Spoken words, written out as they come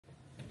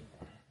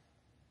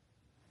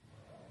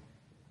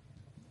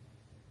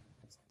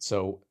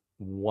So,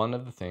 one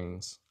of the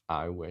things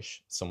I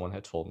wish someone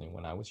had told me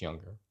when I was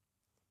younger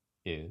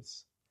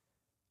is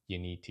you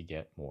need to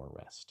get more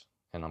rest.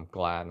 And I'm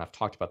glad, and I've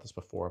talked about this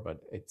before, but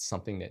it's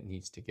something that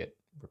needs to get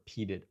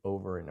repeated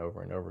over and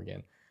over and over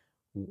again.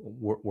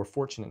 We're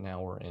fortunate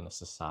now we're in a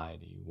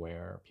society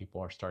where people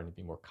are starting to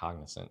be more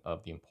cognizant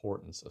of the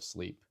importance of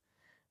sleep,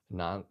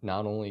 not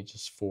only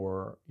just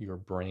for your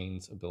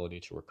brain's ability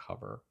to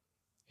recover,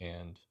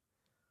 and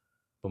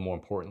but more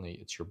importantly,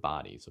 it's your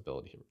body's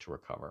ability to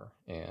recover.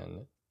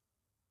 And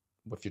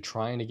if you're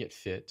trying to get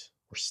fit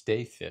or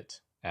stay fit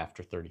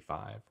after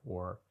 35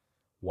 or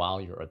while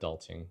you're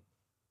adulting,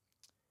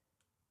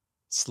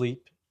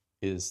 sleep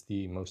is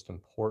the most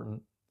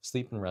important.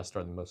 Sleep and rest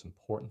are the most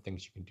important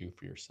things you can do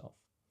for yourself.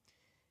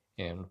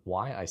 And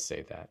why I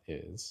say that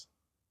is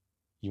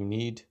you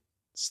need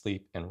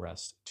sleep and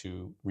rest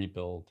to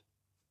rebuild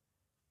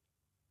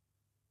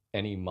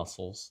any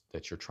muscles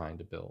that you're trying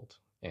to build.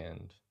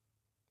 And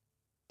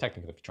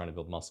technically, if you're trying to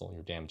build muscle,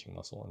 you're damaging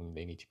muscle and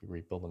they need to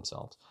rebuild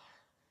themselves.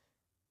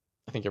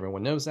 I think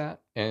everyone knows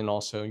that. And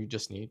also, you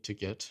just need to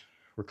get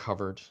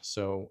recovered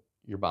so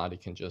your body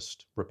can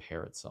just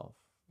repair itself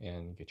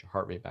and get your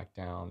heart rate back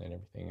down and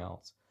everything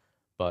else.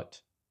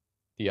 But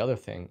the other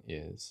thing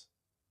is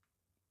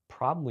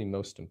probably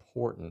most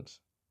important.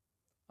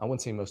 I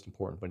wouldn't say most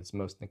important, but it's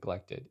most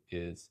neglected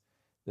is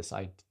this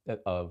idea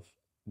of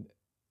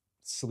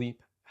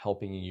sleep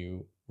helping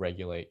you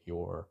regulate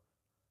your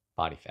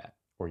body fat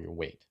or your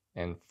weight.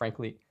 And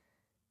frankly,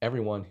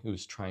 everyone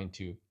who's trying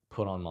to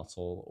put on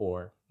muscle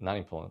or not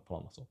even put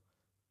on muscle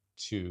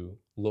to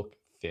look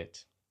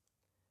fit,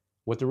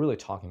 what they're really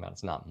talking about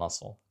is not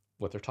muscle.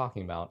 What they're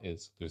talking about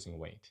is losing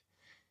weight,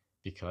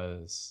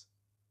 because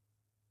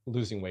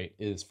losing weight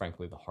is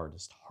frankly the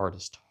hardest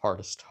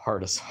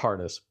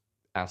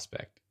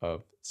aspect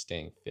of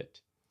staying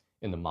fit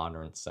in the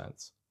modern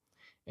sense.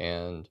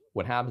 And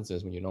what happens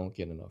is when you don't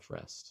get enough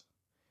rest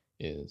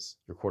is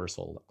your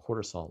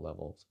cortisol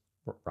levels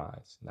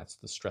rise, and that's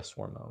the stress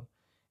hormone.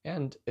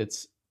 And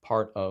it's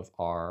part of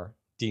our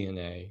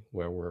DNA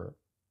where we're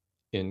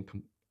in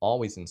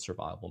always in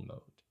survival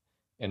mode.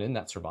 And in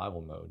that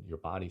survival mode, your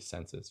body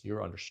senses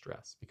you're under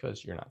stress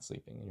because you're not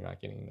sleeping and you're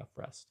not getting enough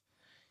rest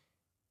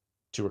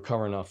to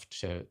recover enough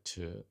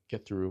to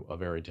get through a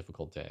very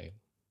difficult day,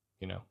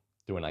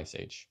 through an ice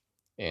age.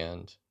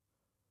 And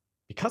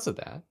because of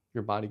that,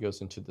 your body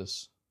goes into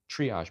this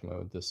triage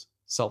mode, this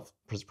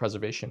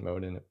self-preservation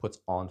mode, and it puts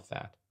on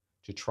fat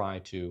to try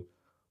to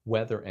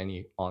weather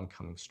any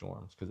oncoming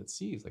storms, because it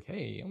sees like,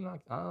 hey,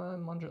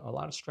 I'm under a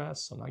lot of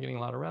stress, I'm not getting a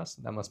lot of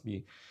rest. That must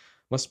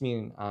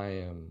mean I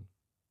am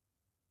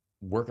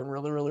working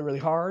really, really, really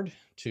hard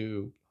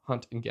to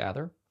hunt and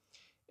gather.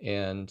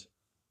 And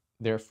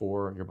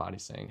therefore, your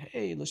body's saying,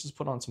 hey, let's just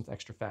put on some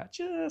extra fat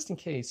just in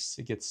case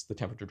the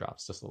temperature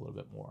drops just a little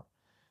bit more,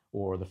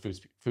 or the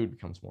food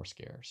becomes more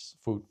scarce.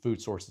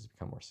 Food sources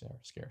become more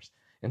scarce.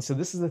 And so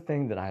this is the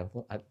thing that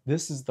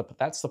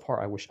that's the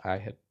part I wish I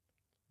had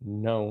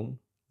known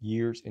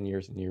years and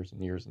years and years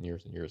and years and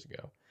years and years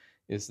ago,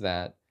 is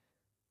that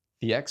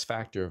the X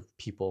factor of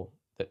people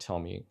that tell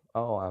me,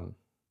 oh, I'm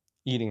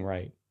eating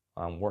right,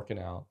 I'm working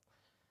out,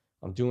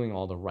 I'm doing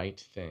all the right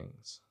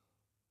things.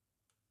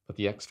 But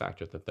the X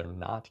factor that they're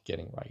not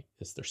getting right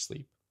is their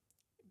sleep.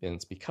 And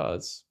it's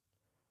because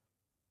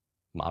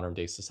modern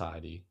day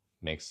society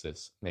makes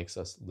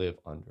us live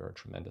under a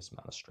tremendous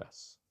amount of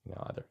stress.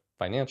 Either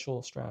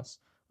financial stress,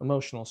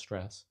 emotional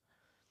stress,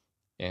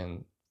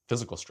 and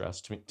physical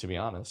stress, to be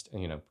honest,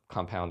 and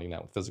compounding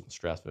that with physical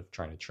stress of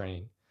trying to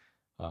train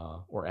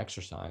or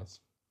exercise.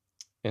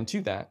 And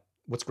to that,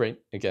 what's great,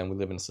 again, we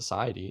live in a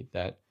society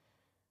that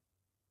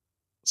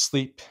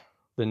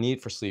the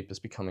need for sleep is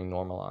becoming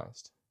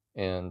normalized.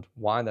 And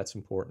why that's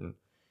important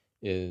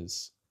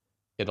is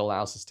it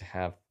allows us to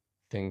have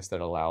things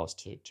that allow us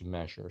to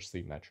measure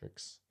sleep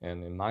metrics.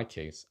 And in my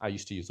case, I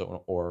used to use an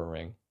Oura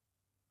ring.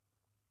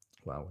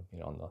 Well,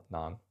 on the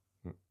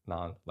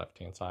non left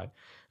hand side,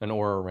 an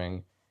Oura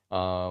ring,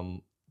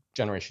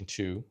 generation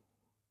 2,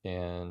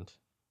 and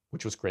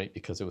which was great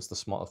because it was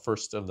the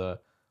first of the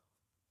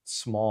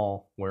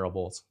small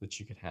wearables that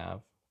you could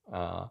have.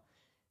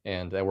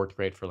 And that worked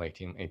great for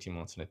like 18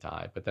 months, and it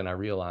died. But then I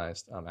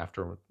realized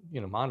after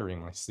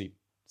monitoring my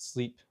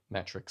sleep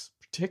metrics,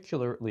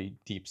 particularly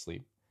deep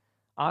sleep.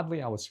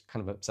 Oddly, I was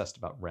kind of obsessed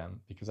about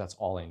REM because that's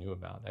all I knew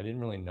about. I didn't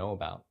really know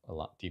about a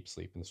lot deep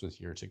sleep, and this was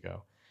years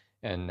ago.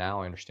 And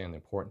now I understand the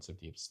importance of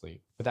deep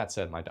sleep. But that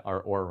said,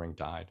 our Oura ring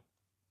died.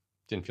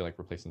 Didn't feel like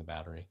replacing the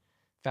battery.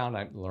 Found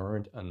I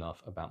learned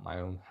enough about my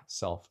own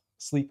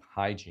sleep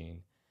hygiene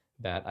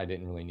that I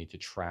didn't really need to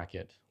track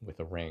it with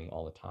a ring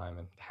all the time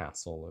and the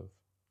hassle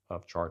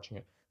of charging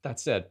it. That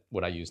said,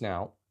 what I use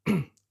now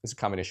is a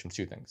combination of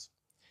two things.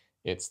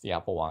 It's the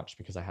Apple Watch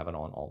because I have it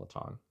on all the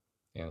time.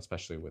 And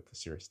especially with the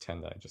Series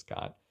 10 that I just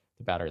got,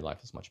 the battery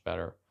life is much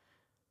better.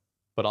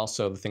 But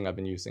also the thing I've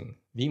been using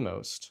the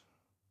most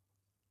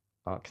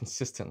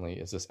consistently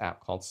is this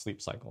app called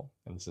Sleep Cycle.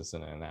 And this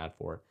isn't an ad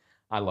for it.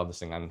 I love this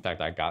thing. In fact,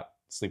 I got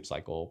Sleep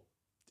Cycle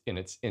in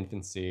its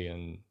infancy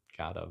and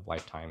got a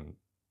lifetime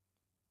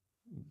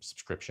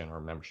subscription or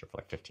membership for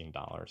like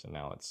 $15, and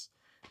now it's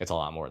a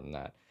lot more than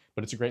that.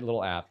 But it's a great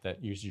little app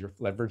that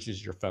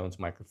leverages your phone's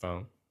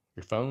microphone.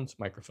 Your phone's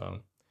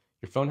microphone.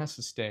 Your phone has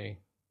to stay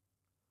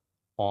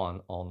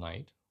on all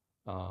night.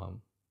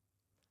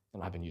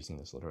 And I've been using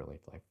this literally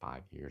for like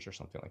 5 years or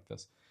something like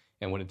this.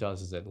 And what it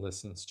does is it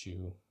listens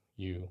to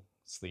you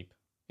sleep.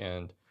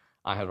 And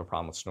I have a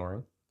problem with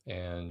snoring,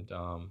 and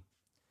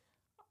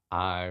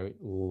I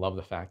love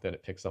the fact that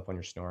it picks up on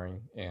your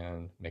snoring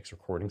and makes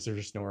recordings of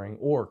your snoring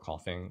or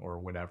coughing or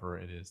whatever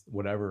it is,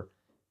 whatever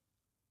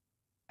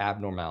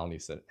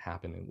abnormalities that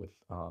happen with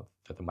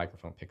that the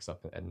microphone picks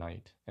up at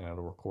night, and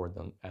it'll record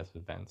them as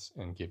events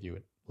and give you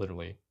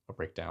literally a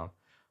breakdown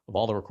of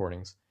all the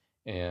recordings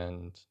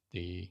and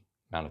the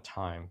amount of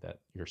time that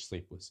your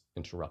sleep was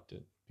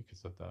interrupted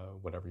because of the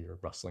whatever you're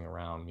rustling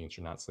around means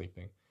you're not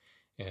sleeping.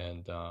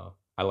 And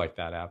I like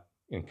that app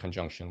in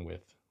conjunction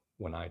with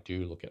when I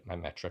do look at my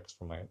metrics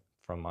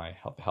from my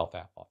health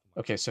app.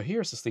 Okay, so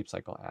here's the sleep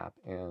cycle app,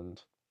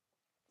 and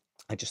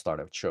I just thought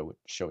I would show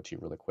it to you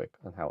really quick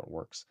on how it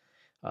works.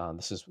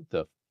 This is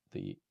the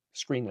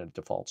screen that it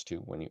defaults to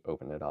when you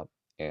open it up,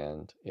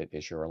 and it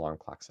is your alarm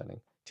clock setting.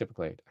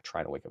 Typically, I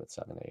try to wake up at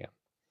 7 a.m.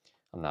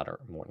 I'm not a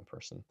morning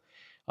person.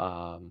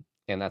 And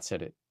that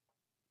said, it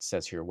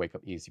says here, wake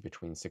up easy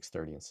between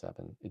 6:30 and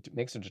 7. It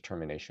makes a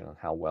determination on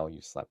how well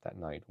you slept that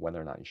night,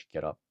 whether or not you should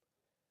get up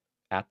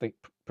at the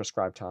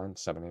prescribed time,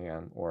 7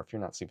 a.m., or if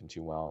you're not sleeping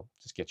too well,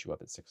 just get you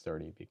up at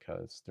 6:30,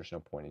 because there's no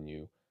point in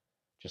you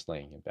just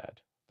laying in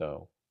bed.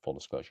 Though, full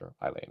disclosure,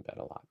 I lay in bed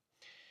a lot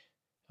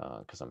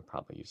because I'm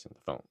probably using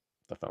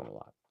the phone a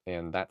lot.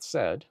 And that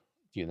said,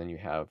 then you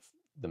have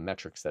the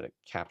metrics that it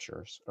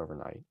captures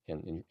overnight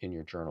in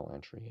your journal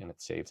entry, and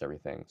it saves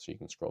everything, so you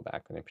can scroll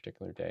back on a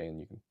particular day and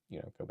you can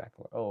go back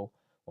and go, oh,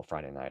 well,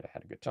 Friday night I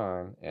had a good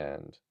time,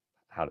 and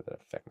how did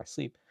that affect my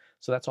sleep?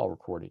 So that's all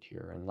recorded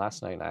here. And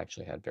last night I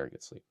actually had very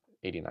good sleep,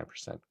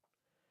 89%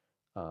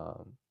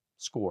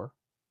 score,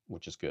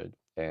 which is good,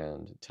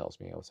 and it tells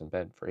me I was in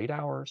bed for 8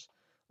 hours,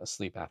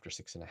 asleep after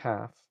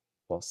 6.5.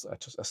 Well,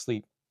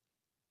 asleep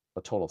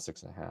a total of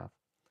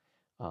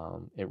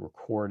 6.5. It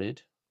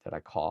recorded that I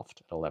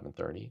coughed at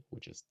 11:30,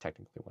 which is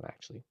technically when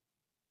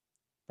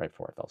right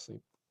before I fell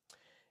asleep,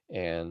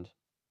 and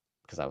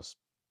because I was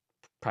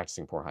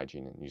practicing poor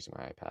hygiene and using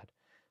my iPad.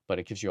 But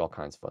it gives you all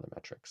kinds of other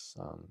metrics,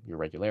 your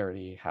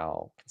regularity,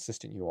 how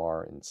consistent you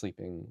are in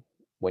sleeping,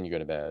 when you go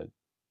to bed,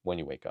 when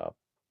you wake up,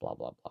 blah,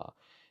 blah, blah.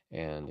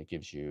 And it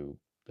gives you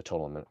the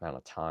total amount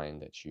of time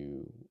that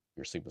your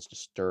sleep was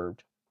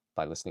disturbed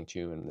by listening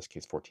to, in this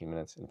case, 14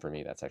 minutes. And for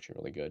me, that's actually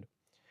really good.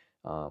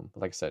 But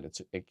like I said,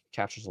 it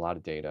captures a lot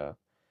of data,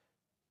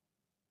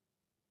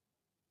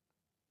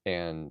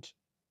 and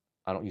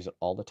I don't use it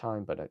all the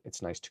time, but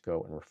it's nice to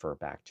go and refer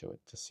back to it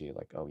to see,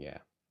 like, oh yeah,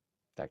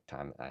 that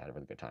time I had a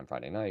really good time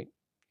Friday night,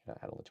 I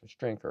had a little too much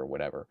drink or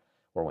whatever,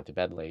 or went to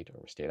bed late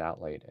or stayed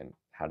out late, and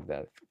how did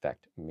that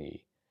affect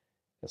me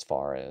as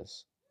far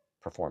as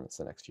performance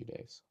the next few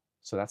days.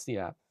 So that's the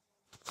app.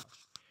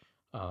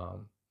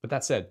 But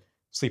that said,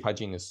 sleep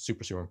hygiene is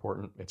super, super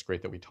important. It's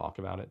great that we talk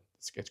about it.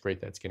 It's great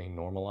that it's getting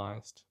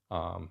normalized.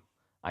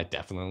 I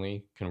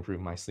definitely can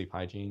improve my sleep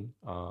hygiene.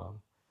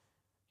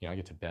 I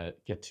get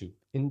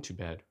into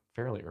bed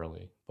fairly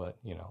early, but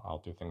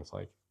I'll do things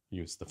like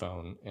use the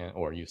phone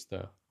or use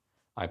the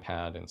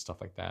iPad and stuff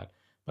like that.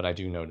 But I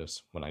do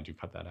notice when I do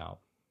cut that out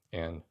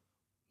and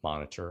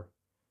monitor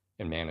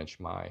and manage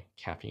my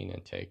caffeine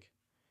intake,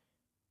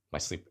 my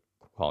sleep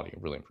quality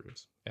really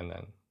improves. And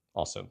then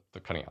also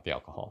the cutting out the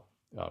alcohol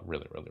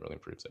really, really, really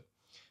improves it.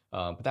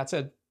 But that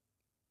said,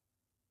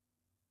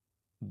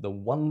 the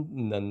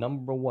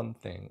number one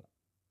thing,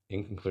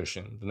 in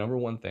conclusion, the number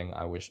one thing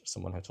I wish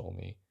someone had told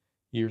me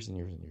years and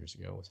years and years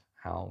ago was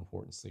how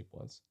important sleep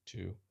was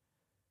to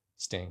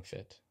staying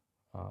fit.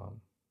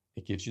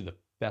 It gives you the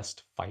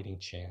best fighting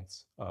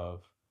chance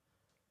of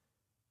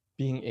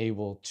being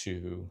able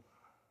to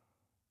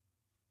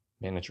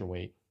manage your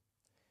weight,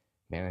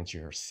 manage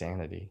your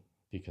sanity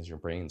because your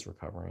brain's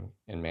recovering,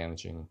 and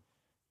managing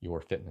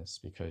your fitness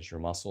because your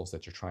muscles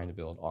that you're trying to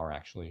build are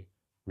actually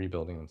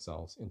rebuilding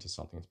themselves into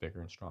something that's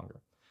bigger and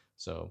stronger.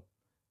 So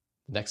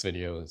the next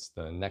video is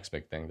the next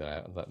big thing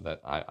that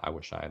I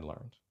wish I had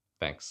learned.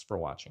 Thanks for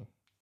watching.